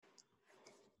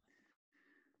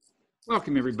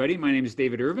Welcome, everybody. My name is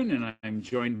David Irvin, and I'm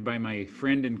joined by my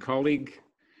friend and colleague,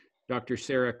 Dr.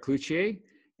 Sarah Cloutier.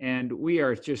 And we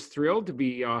are just thrilled to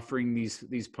be offering these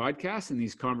podcasts and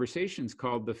these conversations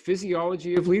called The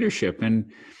Physiology of Leadership.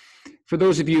 And for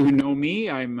those of you who know me,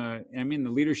 I'm in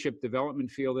the leadership development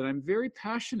field, and I'm very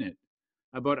passionate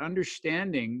about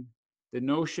understanding the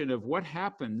notion of what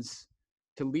happens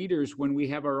to leaders when we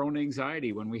have our own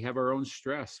anxiety, when we have our own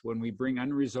stress, when we bring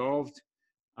unresolved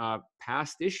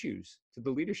past issues to the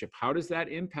leadership. How does that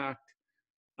impact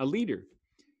a leader?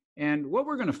 And what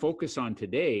we're going to focus on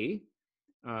today,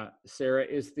 Sarah,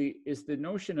 is the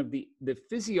notion of the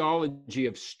physiology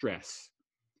of stress.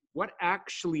 What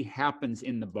actually happens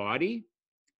in the body,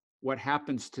 what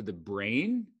happens to the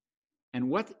brain,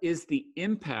 and what is the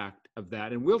impact of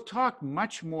that? And we'll talk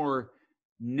much more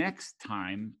next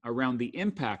time around the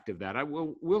impact of that.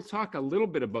 We'll talk a little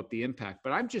bit about the impact,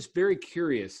 but I'm just very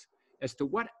curious as to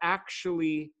what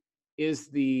actually is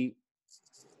the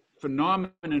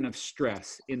phenomenon of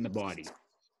stress in the body.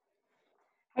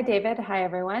 Hi, David. Hi,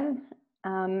 everyone.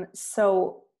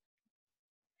 So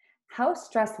how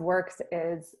stress works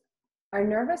is our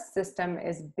nervous system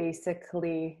is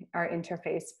basically our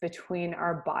interface between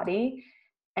our body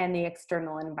and the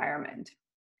external environment.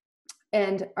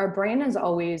 And our brain is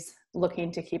always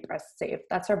looking to keep us safe.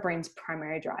 That's our brain's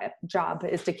primary job,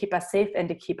 is to keep us safe and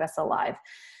to keep us alive.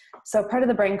 So part of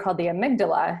the brain called the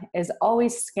amygdala is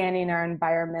always scanning our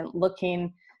environment,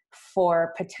 looking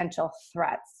for potential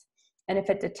threats. And if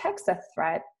it detects a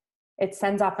threat, it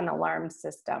sends off an alarm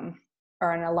system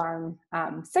or an alarm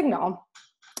signal,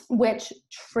 which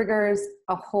triggers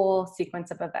a whole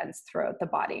sequence of events throughout the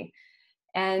body.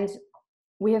 And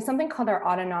we have something called our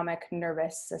autonomic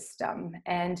nervous system.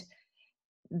 And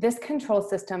this control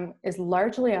system is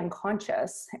largely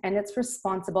unconscious, and it's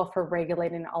responsible for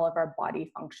regulating all of our body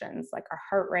functions, like our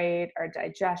heart rate, our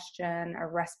digestion,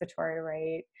 our respiratory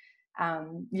rate,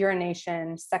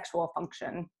 urination, sexual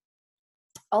function,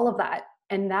 all of that.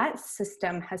 And that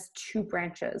system has two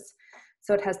branches.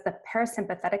 So it has the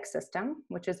parasympathetic system,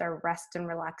 which is our rest and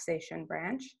relaxation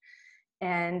branch,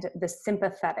 and the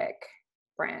sympathetic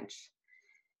branch.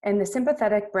 And the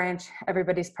sympathetic branch,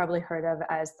 everybody's probably heard of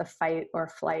as the fight or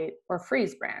flight or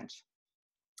freeze branch.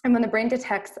 And when the brain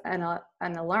detects an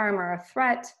alarm or a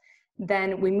threat,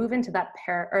 then we move into that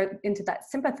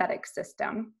sympathetic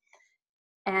system,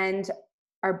 and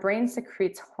our brain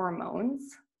secretes hormones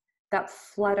that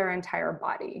flood our entire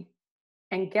body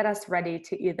and get us ready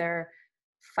to either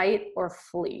fight or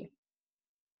flee.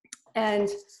 And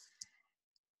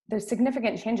there's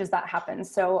significant changes that happen.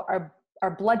 So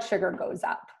our blood sugar goes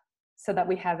up so that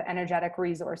we have energetic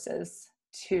resources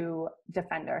to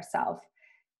defend ourselves.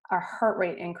 Our heart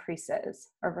rate increases,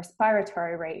 our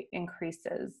respiratory rate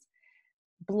increases.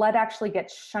 Blood actually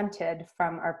gets shunted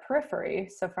from our periphery,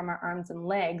 so from our arms and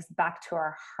legs, back to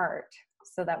our heart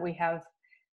so that we have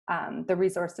the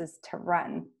resources to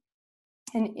run.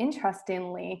 And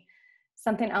interestingly,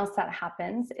 something else that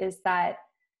happens is that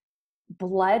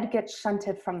blood gets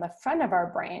shunted from the front of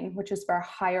our brain, which is where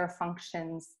higher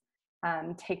functions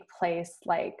take place,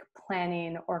 like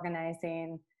planning,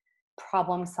 organizing,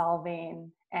 problem solving,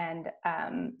 and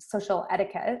social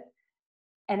etiquette.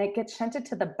 And it gets shunted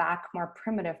to the back, more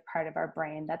primitive part of our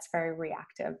brain that's very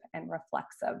reactive and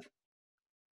reflexive.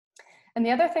 And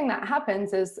the other thing that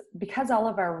happens is, because all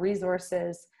of our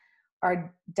resources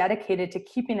are dedicated to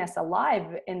keeping us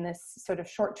alive in this sort of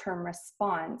short-term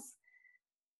response,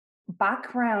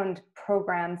 background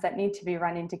programs that need to be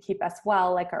running to keep us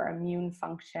well, like our immune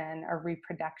function, our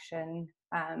reproduction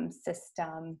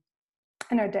system,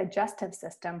 and our digestive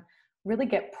system, really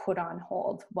get put on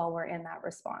hold while we're in that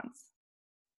response.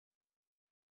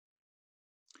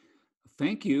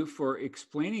 Thank you for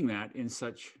explaining that in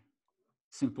such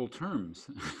simple terms.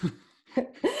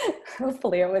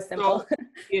 Hopefully it was simple.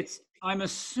 So I'm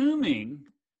assuming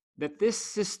that this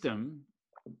system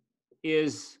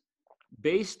is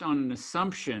based on an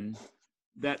assumption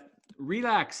that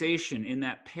relaxation in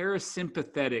that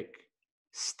parasympathetic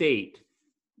state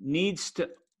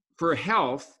for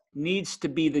health needs to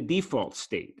be the default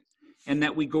state, and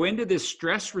that we go into this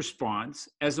stress response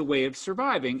as a way of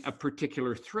surviving a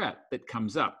particular threat that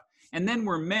comes up. And then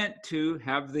we're meant to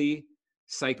have the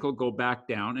cycle go back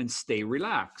down and stay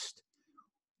relaxed.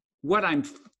 What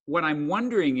I'm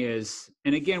wondering is,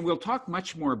 and again, we'll talk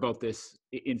much more about this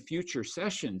in future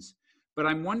sessions, but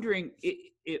I'm wondering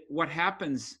what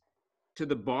happens to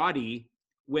the body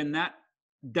when that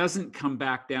doesn't come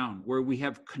back down, where we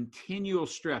have continual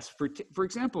stress. For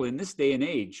example, in this day and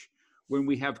age, when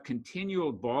we have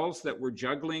continual balls that we're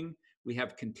juggling, we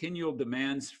have continual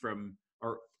demands from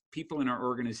our people in our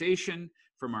organization,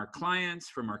 from our clients,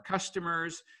 from our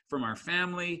customers, from our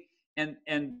family, and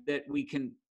that we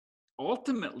can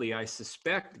ultimately, I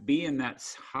suspect, be in that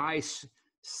high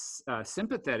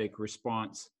sympathetic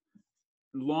response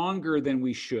longer than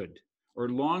we should, or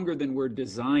longer than we're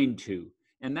designed to.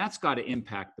 And that's got to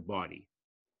impact the body.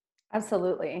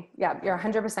 Absolutely. Yeah, you're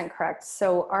 100% correct.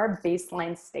 So our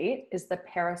baseline state is the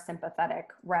parasympathetic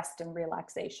rest and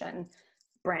relaxation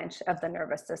branch of the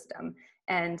nervous system.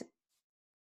 And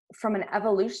from an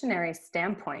evolutionary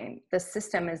standpoint, the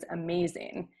system is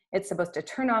amazing. It's supposed to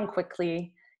turn on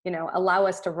quickly, allow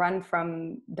us to run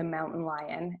from the mountain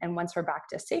lion. And once we're back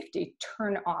to safety,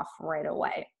 turn off right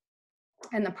away.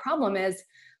 And the problem is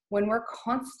when we're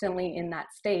constantly in that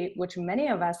state, which many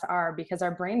of us are, because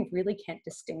our brain really can't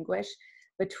distinguish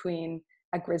between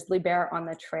a grizzly bear on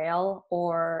the trail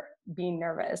or being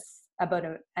nervous about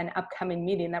an upcoming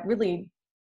meeting that really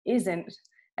isn't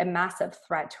a massive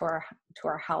threat to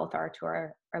our health or to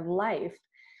our life,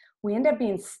 we end up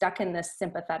being stuck in this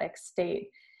sympathetic state.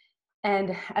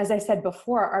 And as I said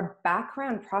before, our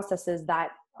background processes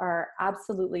that are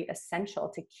absolutely essential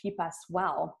to keep us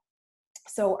well.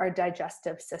 So our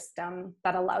digestive system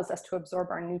that allows us to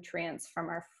absorb our nutrients from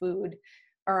our food,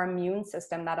 our immune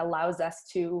system that allows us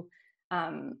to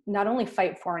not only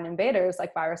fight foreign invaders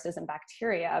like viruses and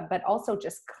bacteria, but also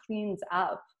just cleans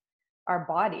up our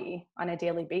body on a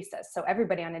daily basis. So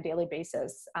everybody on a daily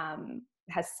basis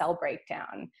has cell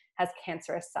breakdown, has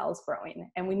cancerous cells growing,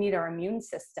 and we need our immune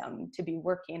system to be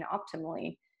working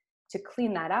optimally to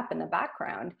clean that up in the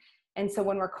background. And so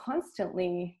when we're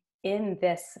constantly in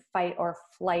this fight or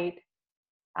flight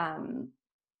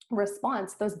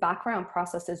response, those background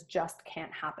processes just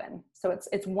can't happen. So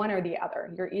it's one or the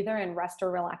other. You're either in rest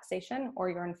or relaxation, or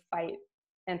you're in fight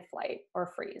and flight or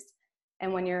freeze.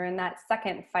 And when you're in that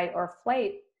second fight or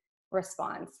flight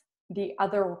response, the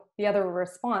other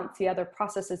response, the other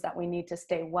processes that we need to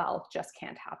stay well just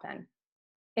can't happen.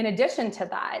 In addition to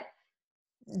that,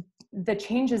 the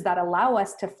changes that allow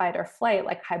us to fight or flight,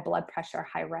 like high blood pressure,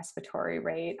 high respiratory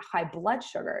rate, high blood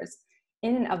sugars,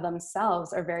 in and of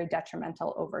themselves are very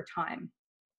detrimental over time.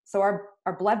 So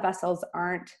our blood vessels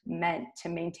aren't meant to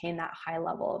maintain that high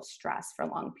level of stress for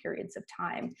long periods of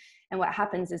time. And what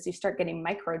happens is you start getting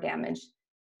micro damage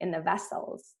in the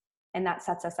vessels, and that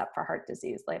sets us up for heart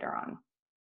disease later on.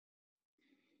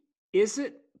 Is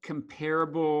it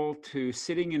comparable to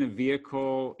sitting in a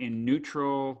vehicle in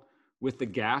neutral with the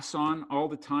gas on all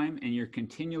the time and you're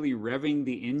continually revving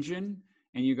the engine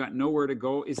and you got nowhere to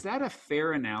go? Is that a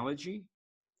fair analogy?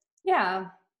 Yeah,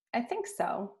 I think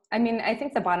so. I mean, I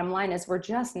think the bottom line is we're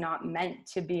just not meant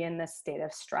to be in this state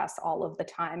of stress all of the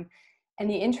time. And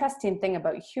the interesting thing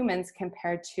about humans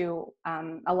compared to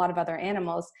a lot of other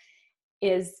animals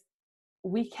is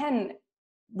we can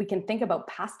think about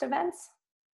past events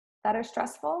that are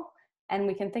stressful, and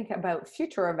we can think about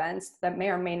future events that may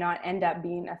or may not end up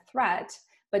being a threat,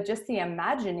 but just the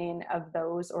imagining of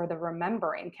those or the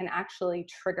remembering can actually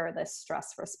trigger this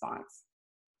stress response.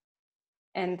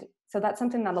 And so that's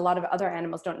something that a lot of other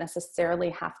animals don't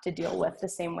necessarily have to deal with the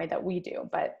same way that we do,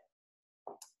 but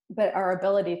our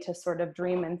ability to sort of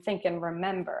dream and think and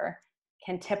remember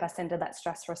can tip us into that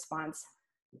stress response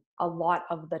a lot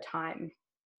of the time.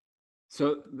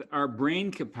 So our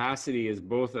brain capacity is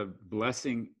both a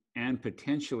blessing and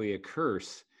potentially a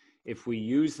curse if we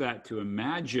use that to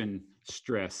imagine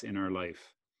stress in our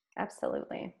life.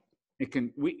 Absolutely.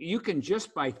 You can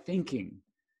just by thinking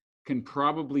can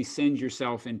probably send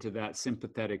yourself into that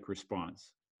sympathetic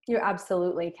response. You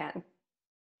absolutely can.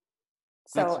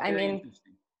 So, I mean,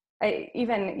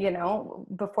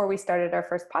 before we started our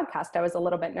first podcast, I was a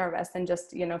little bit nervous, and just,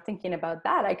 thinking about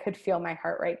that, I could feel my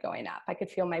heart rate going up. I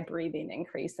could feel my breathing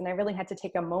increase. And I really had to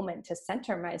take a moment to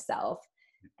center myself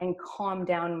and calm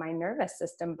down my nervous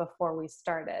system before we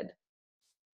started.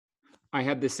 I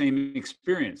had the same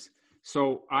experience.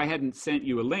 So I hadn't sent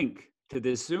you a link to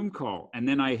this Zoom call. And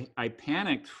then I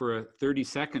panicked for 30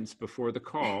 seconds before the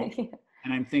call. Yeah.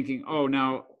 And I'm thinking, oh,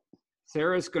 now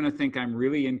Sarah's going to think I'm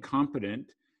really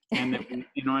incompetent. And that,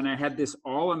 and I had this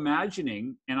all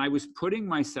imagining, and I was putting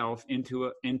myself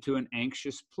into an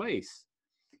anxious place.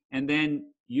 And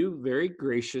then you very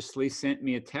graciously sent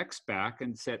me a text back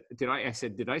and said, did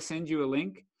I send you a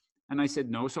link? And I said,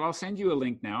 no, so I'll send you a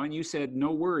link now. And you said,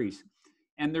 no worries.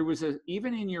 And there was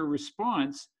even in your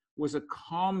response was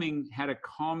had a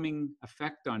calming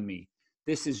effect on me.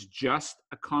 This is just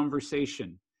a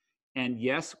conversation. And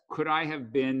yes, could I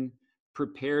have been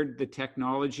prepared the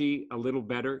technology a little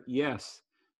better? Yes,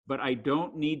 but I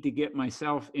don't need to get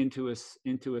myself into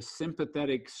a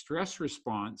sympathetic stress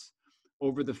response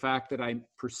over the fact that I'm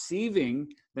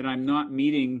perceiving that I'm not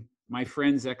meeting my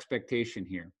friend's expectation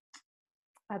here.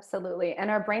 Absolutely. And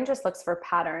our brain just looks for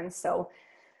patterns. So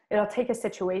it'll take a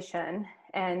situation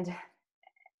and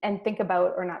think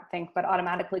about, or not think, but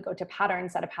automatically go to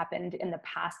patterns that have happened in the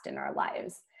past in our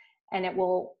lives. And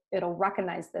it'll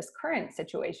recognize this current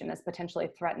situation as potentially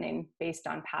threatening based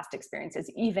on past experiences,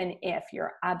 even if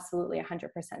you're absolutely 100%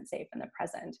 safe in the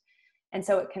present. And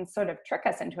so it can sort of trick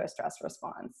us into a stress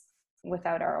response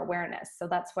without our awareness. So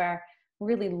that's where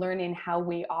really learning how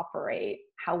we operate,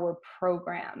 how we're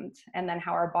programmed, and then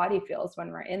how our body feels when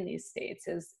we're in these states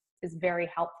is very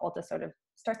helpful to sort of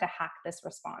start to hack this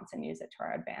response and use it to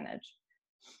our advantage.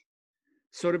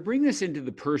 So to bring this into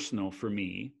the personal for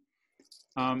me,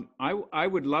 I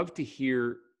would love to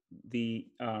hear the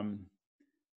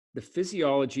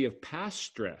physiology of past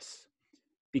stress,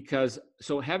 because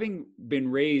so having been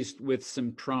raised with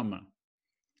some trauma,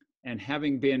 and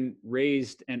having been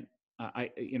raised, and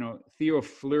Theo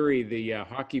Fleury, the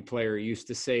hockey player, used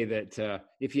to say that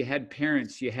if you had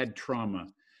parents, you had trauma.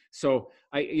 So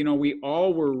we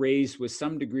all were raised with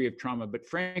some degree of trauma, but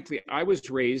frankly, I was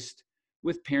raised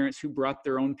with parents who brought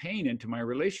their own pain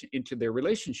into their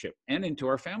relationship and into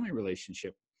our family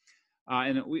relationship.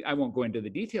 I won't go into the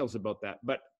details about that,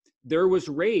 but there was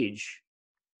rage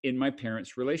in my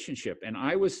parents' relationship. And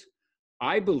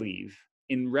I believe,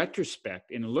 in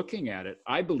retrospect, in looking at it,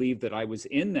 I believe that I was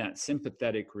in that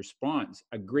sympathetic response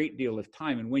a great deal of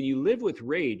time. And when you live with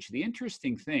rage, the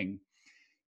interesting thing,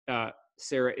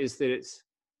 Sarah, is that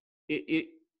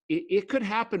it could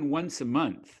happen once a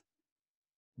month,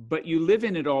 but you live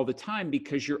in it all the time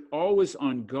because you're always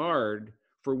on guard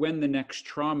for when the next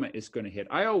trauma is going to hit.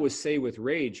 I always say with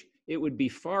rage, it would be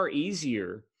far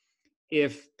easier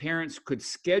if parents could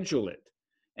schedule it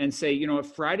and say,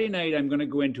 Friday night, I'm going to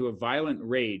go into a violent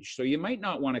rage. So you might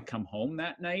not want to come home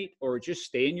that night, or just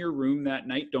stay in your room that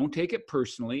night. Don't take it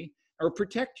personally, or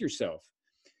protect yourself.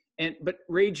 But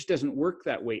rage doesn't work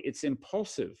that way. It's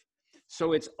impulsive.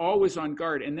 So it's always on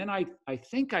guard. And then I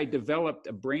think I developed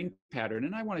a brain pattern,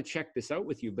 and I want to check this out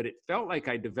with you, but it felt like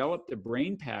I developed a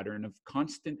brain pattern of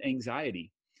constant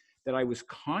anxiety, that I was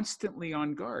constantly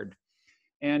on guard.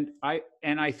 And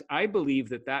I believe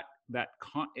that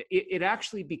it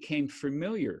actually became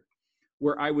familiar,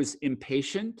 where I was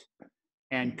impatient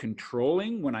and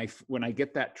controlling when I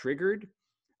get that triggered,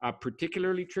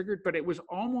 particularly triggered, but it was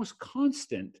almost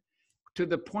constant, to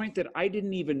the point that I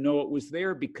didn't even know it was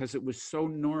there because it was so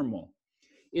normal.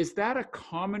 Is that a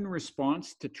common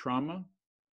response to trauma?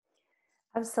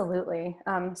 Absolutely.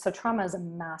 So trauma is a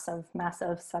massive,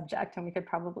 massive subject, and we could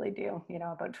probably do,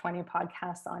 about 20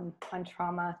 podcasts on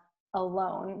trauma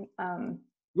alone.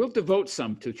 We'll devote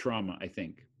some to trauma, I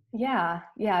think. Yeah,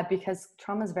 because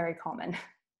trauma is very common,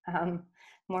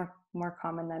 more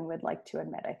common than we'd like to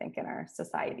admit, I think, in our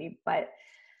society. But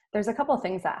there's a couple of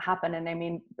things that happen, and I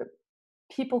mean,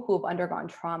 people who have undergone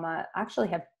trauma actually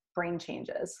have brain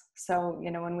changes. So,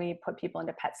 when we put people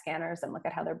into PET scanners and look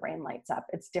at how their brain lights up,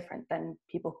 it's different than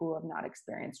people who have not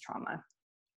experienced trauma.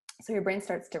 So your brain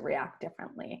starts to react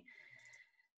differently.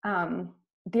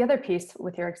 The other piece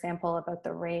with your example about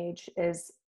the rage is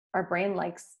our brain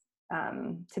likes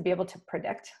to be able to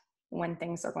predict when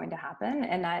things are going to happen.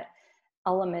 And that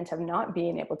element of not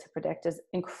being able to predict is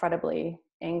incredibly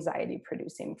anxiety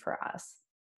producing for us.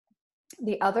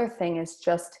 The other thing is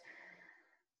just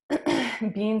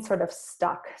being sort of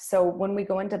stuck. So when we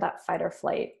go into that fight or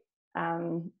flight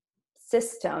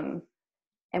system,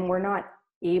 and we're not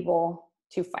able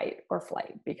to fight or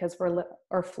flight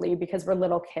or flee because we're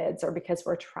little kids, or because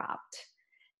we're trapped,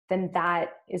 then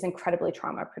that is incredibly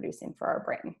trauma producing for our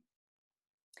brain.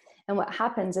 And what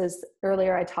happens is,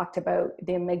 earlier I talked about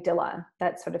the amygdala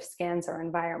that sort of scans our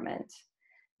environment,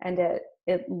 and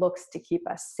it looks to keep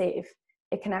us safe.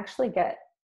 It can actually get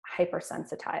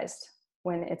hypersensitized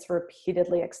when it's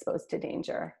repeatedly exposed to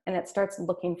danger, and it starts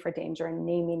looking for danger and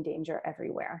naming danger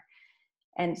everywhere.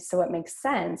 And so it makes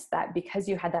sense that because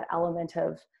you had that element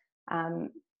of,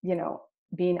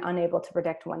 being unable to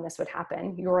predict when this would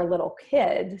happen, you're a little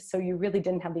kid, so you really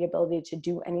didn't have the ability to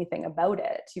do anything about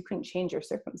it. You couldn't change your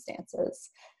circumstances.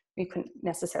 You couldn't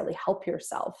necessarily help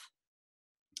yourself.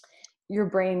 Your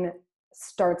brain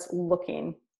starts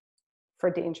looking for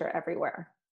danger everywhere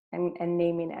and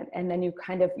naming it. And then you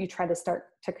try to start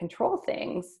to control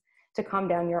things to calm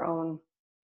down your own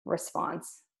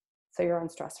response. So your own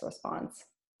stress response.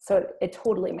 So it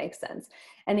totally makes sense.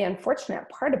 And the unfortunate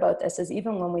part about this is,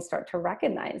 even when we start to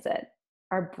recognize it,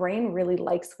 our brain really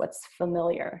likes what's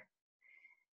familiar.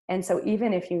 And so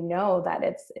even if you know that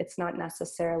it's not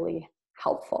necessarily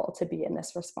helpful to be in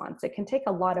this response. It can take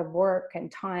a lot of work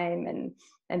and time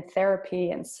and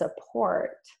therapy and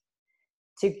support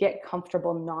to get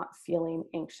comfortable not feeling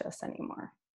anxious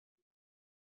anymore.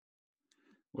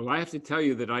 Well, I have to tell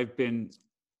you that I've been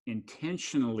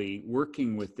intentionally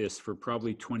working with this for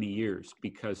probably 20 years,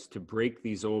 because to break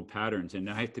these old patterns, and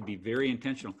I have to be very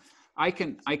intentional. I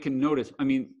can notice, I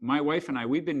mean, my wife and I,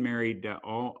 we've been married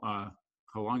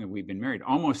how long have we been married?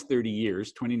 Almost 30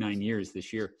 years, 29 years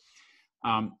this year.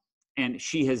 And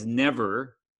she has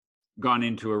never gone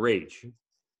into a rage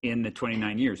in the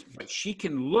 29 years, but she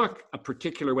can look a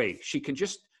particular way. She can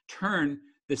just turn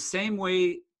the same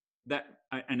way that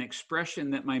an expression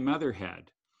that my mother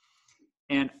had.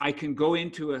 And I can go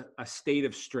into a state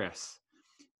of stress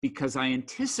because I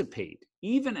anticipate,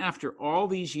 even after all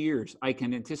these years, I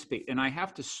can anticipate, and I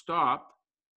have to stop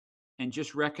and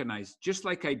just recognize, just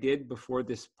like I did before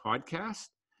this podcast,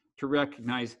 to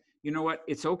recognize, you know what,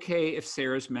 it's okay if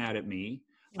Sarah's mad at me.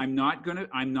 I'm not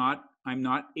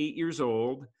 8 years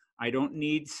old. I don't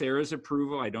need Sarah's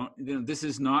approval. I don't, this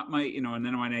is not my, and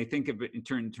then when I think of it in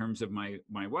terms of my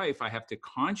wife, I have to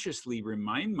consciously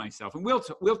remind myself, and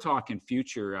we'll talk in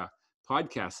future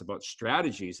podcasts about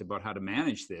strategies about how to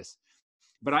manage this.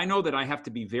 But I know that I have to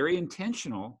be very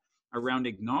intentional around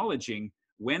acknowledging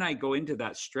when I go into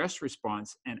that stress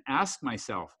response and ask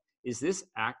myself, is this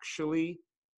actually,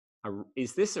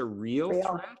 is this a real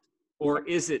threat? Or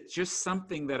is it just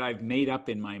something that I've made up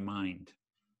in my mind?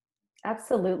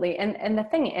 Absolutely. And the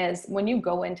thing is, when you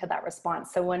go into that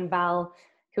response, so when Val,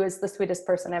 who is the sweetest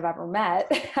person I've ever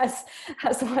met,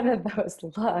 has one of those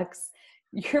looks,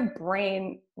 your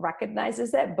brain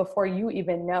recognizes it before you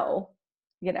even know,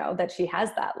 that she has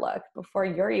that look. Before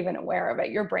you're even aware of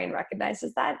it, your brain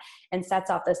recognizes that and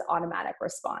sets off this automatic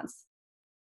response.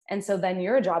 And so then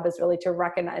your job is really to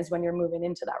recognize when you're moving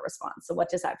into that response. So what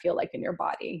does that feel like in your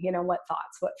body? What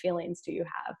thoughts, what feelings do you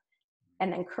have?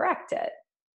 And then correct it.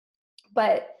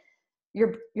 But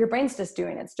your brain's just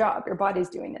doing its job. Your body's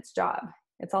doing its job.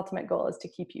 Its ultimate goal is to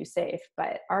keep you safe.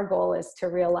 But our goal is to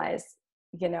realize,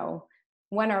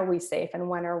 when are we safe and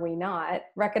when are we not?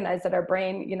 Recognize that our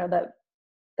brain,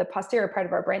 the posterior part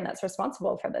of our brain that's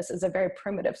responsible for this is a very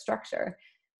primitive structure.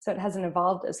 So it hasn't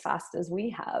evolved as fast as we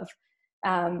have.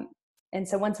 And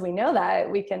so once we know that,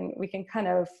 we can kind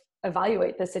of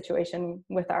evaluate the situation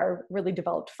with our really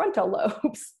developed frontal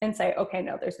lobes and say, okay,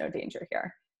 no, there's no danger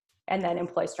here. And then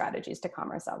employ strategies to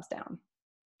calm ourselves down.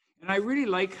 And I really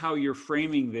like how you're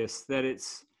framing this, that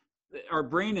our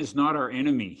brain is not our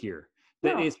enemy here,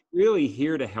 that it's really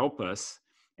here to help us,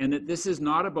 and that this is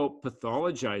not about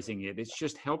pathologizing it. It's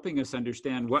just helping us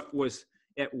understand what was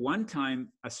at one time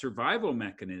a survival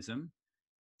mechanism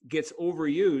gets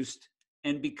overused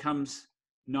and becomes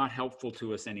not helpful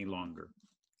to us any longer.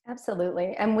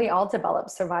 Absolutely. And we all develop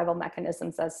survival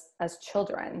mechanisms as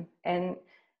children, and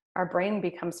our brain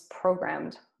becomes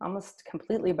programmed almost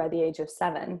completely by the age of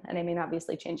 7. And I mean,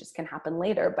 obviously changes can happen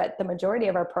later, but the majority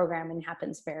of our programming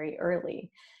happens very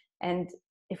early. And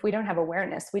if we don't have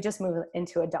awareness, we just move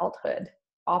into adulthood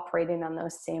operating on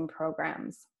those same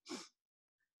programs.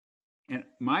 And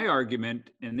my argument,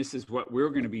 and this is what we're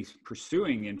going to be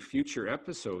pursuing in future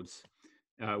episodes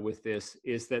with this,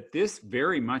 is that this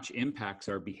very much impacts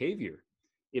our behavior.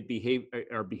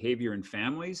 Our behavior in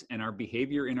families and our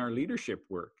behavior in our leadership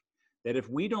work. That if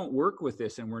we don't work with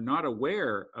this and we're not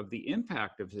aware of the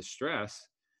impact of the stress,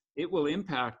 it will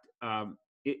impact,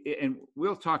 and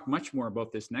we'll talk much more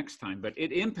about this next time, but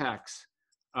it impacts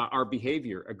our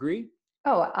behavior. Agree?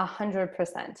 Oh,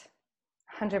 100%.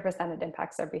 100% it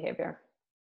impacts our behavior.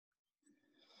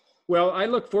 Well, I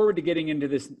look forward to getting into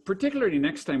this, particularly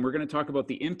next time. We're going to talk about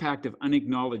the impact of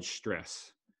unacknowledged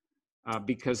stress.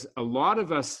 Because a lot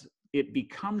of us, it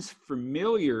becomes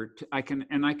familiar I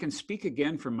can speak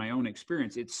again from my own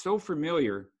experience. It's so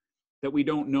familiar that we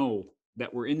don't know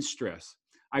that we're in stress.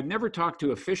 I've never talked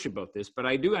to a fish about this, but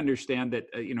I do understand that,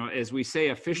 as we say,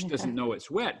 a fish doesn't know it's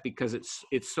wet because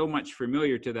it's so much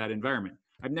familiar to that environment.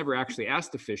 I've never actually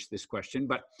asked a fish this question,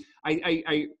 but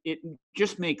it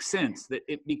just makes sense that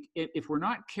if we're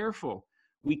not careful,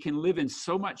 we can live in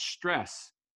so much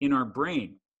stress in our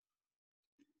brain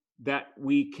that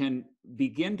we can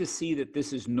begin to see that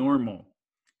this is normal,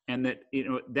 and that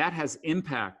that has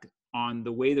impact on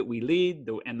the way that we lead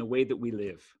and the way that we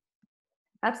live.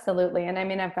 Absolutely. And I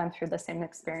mean, I've gone through the same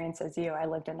experience as you. I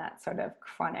lived in that sort of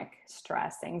chronic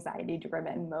stress,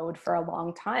 anxiety-driven mode for a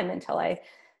long time until I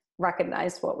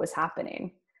recognized what was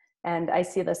happening. And I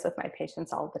see this with my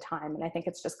patients all the time. And I think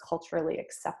it's just culturally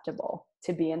acceptable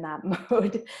to be in that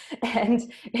mode.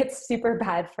 And it's super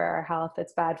bad for our health.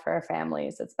 It's bad for our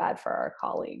families. It's bad for our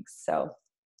colleagues. So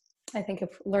I think of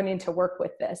learning to work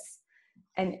with this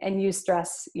and use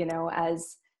stress,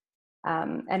 as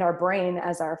and our brain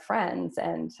as our friends,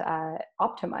 and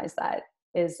optimize that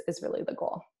is really the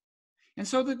goal. And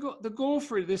so the goal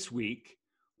for this week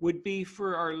would be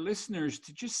for our listeners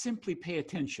to just simply pay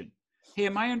attention. Hey,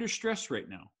 am I under stress right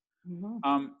now?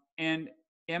 Mm-hmm.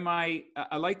 And I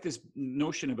like this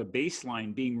notion of a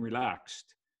baseline being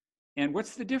relaxed. And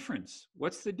what's the difference?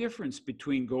 What's the difference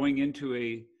between going into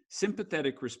a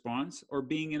sympathetic response or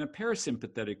being in a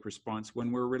parasympathetic response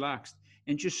when we're relaxed?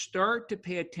 And just start to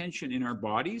pay attention in our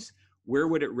bodies. Where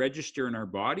would it register in our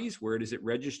bodies? Where does it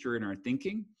register in our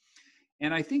thinking?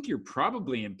 And I think you're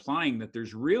probably implying that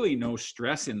there's really no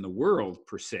stress in the world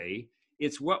per se.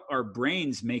 It's what our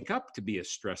brains make up to be a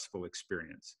stressful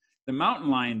experience. The mountain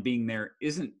lion being there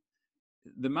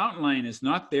the mountain lion is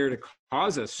not there to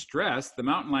cause us stress. The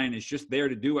mountain lion is just there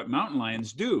to do what mountain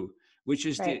lions do, which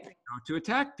is Right. to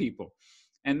attack people.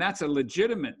 And that's a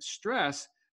legitimate stress,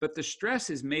 but the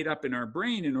stress is made up in our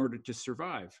brain in order to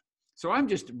survive. So I'm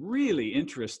just really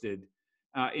interested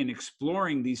in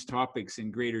exploring these topics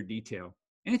in greater detail.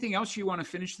 Anything else you want to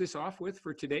finish this off with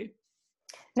for today?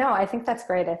 No, I think that's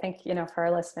great. I think, for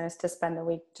our listeners to spend the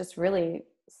week just really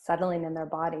settling in their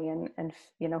body and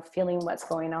feeling what's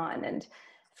going on and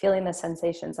feeling the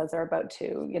sensations as they're about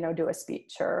to, do a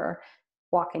speech or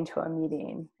walk into a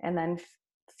meeting, and then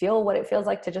feel what it feels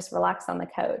like to just relax on the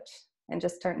couch and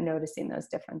just start noticing those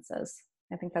differences.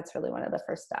 I think that's really one of the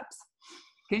first steps.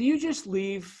 Can you just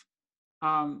leave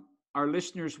our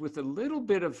listeners with a little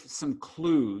bit of some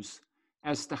clues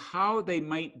as to how they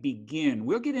might begin?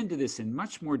 We'll get into this in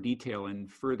much more detail in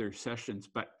further sessions,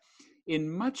 but in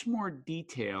much more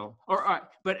detail,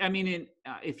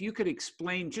 if you could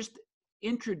explain, just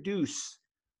introduce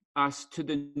us to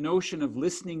the notion of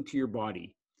listening to your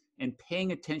body and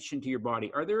paying attention to your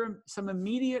body. Are there some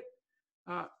immediate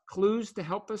clues to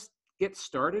help us get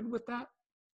started with that?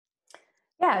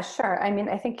 Yeah, sure. I mean,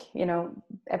 I think,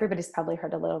 everybody's probably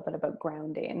heard a little bit about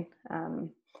grounding,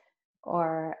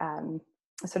 or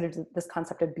sort of this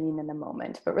concept of being in the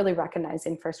moment, but really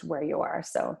recognizing first where you are.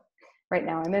 So right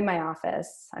now I'm in my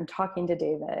office, I'm talking to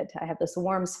David, I have this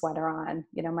warm sweater on,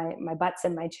 my butt's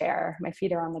in my chair, my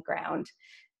feet are on the ground.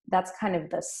 That's kind of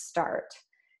the start.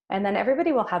 And then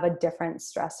everybody will have a different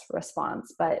stress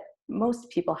response, but most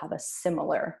people have a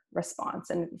similar response.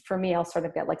 And for me, I'll sort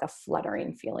of get like a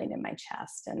fluttering feeling in my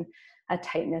chest and a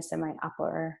tightness in my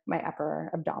upper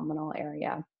abdominal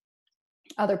area.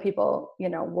 Other people,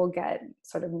 will get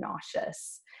sort of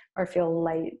nauseous or feel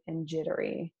light and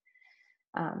jittery.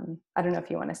 I don't know if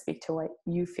you want to speak to what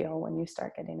you feel when you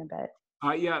start getting a bit.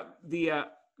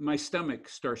 My stomach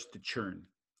starts to churn,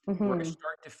 Mm-hmm. where I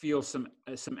start to feel some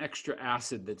extra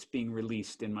acid that's being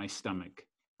released in my stomach.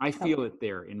 I feel it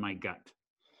there in my gut.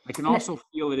 I can also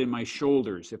feel it in my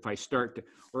shoulders if my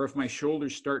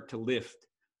shoulders start to lift.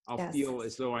 I'll feel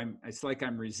as though it's like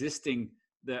I'm resisting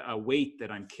a weight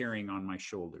that I'm carrying on my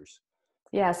shoulders.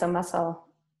 Yeah, so muscle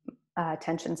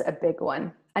tension's a big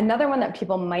one. Another one that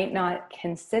people might not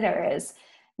consider is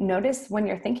notice when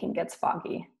your thinking gets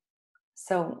foggy.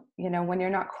 So, when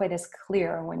you're not quite as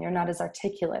clear, when you're not as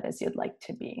articulate as you'd like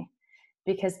to be,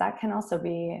 because that can also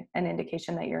be an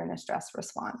indication that you're in a stress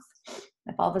response.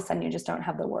 If all of a sudden you just don't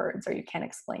have the words or you can't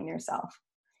explain yourself.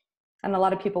 And a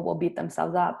lot of people will beat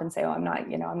themselves up and say, oh, I'm not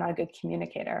a good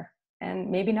communicator.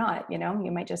 And maybe not, you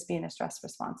might just be in a stress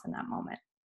response in that moment.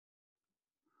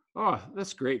 Oh,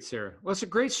 that's great, Sarah. Well, it's a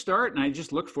great start, and I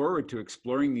just look forward to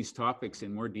exploring these topics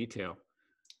in more detail.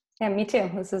 Yeah, me too.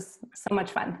 This is so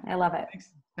much fun. I love it.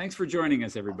 Thanks for joining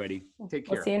us, everybody. Take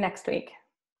care. We'll see you next week.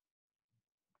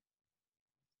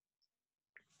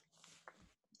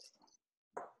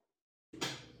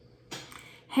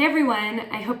 Hey everyone,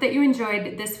 I hope that you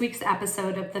enjoyed this week's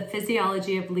episode of the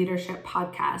Physiology of Leadership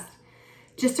podcast.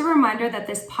 Just a reminder that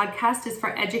this podcast is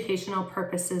for educational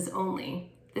purposes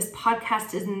only. This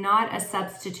podcast is not a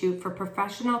substitute for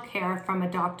professional care from a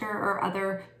doctor or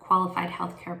other qualified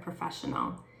healthcare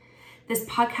professional. This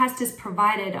podcast is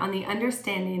provided on the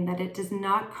understanding that it does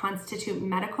not constitute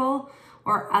medical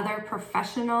or other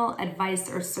professional advice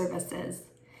or services.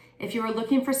 If you are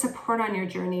looking for support on your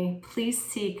journey, please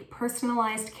seek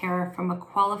personalized care from a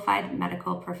qualified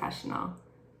medical professional.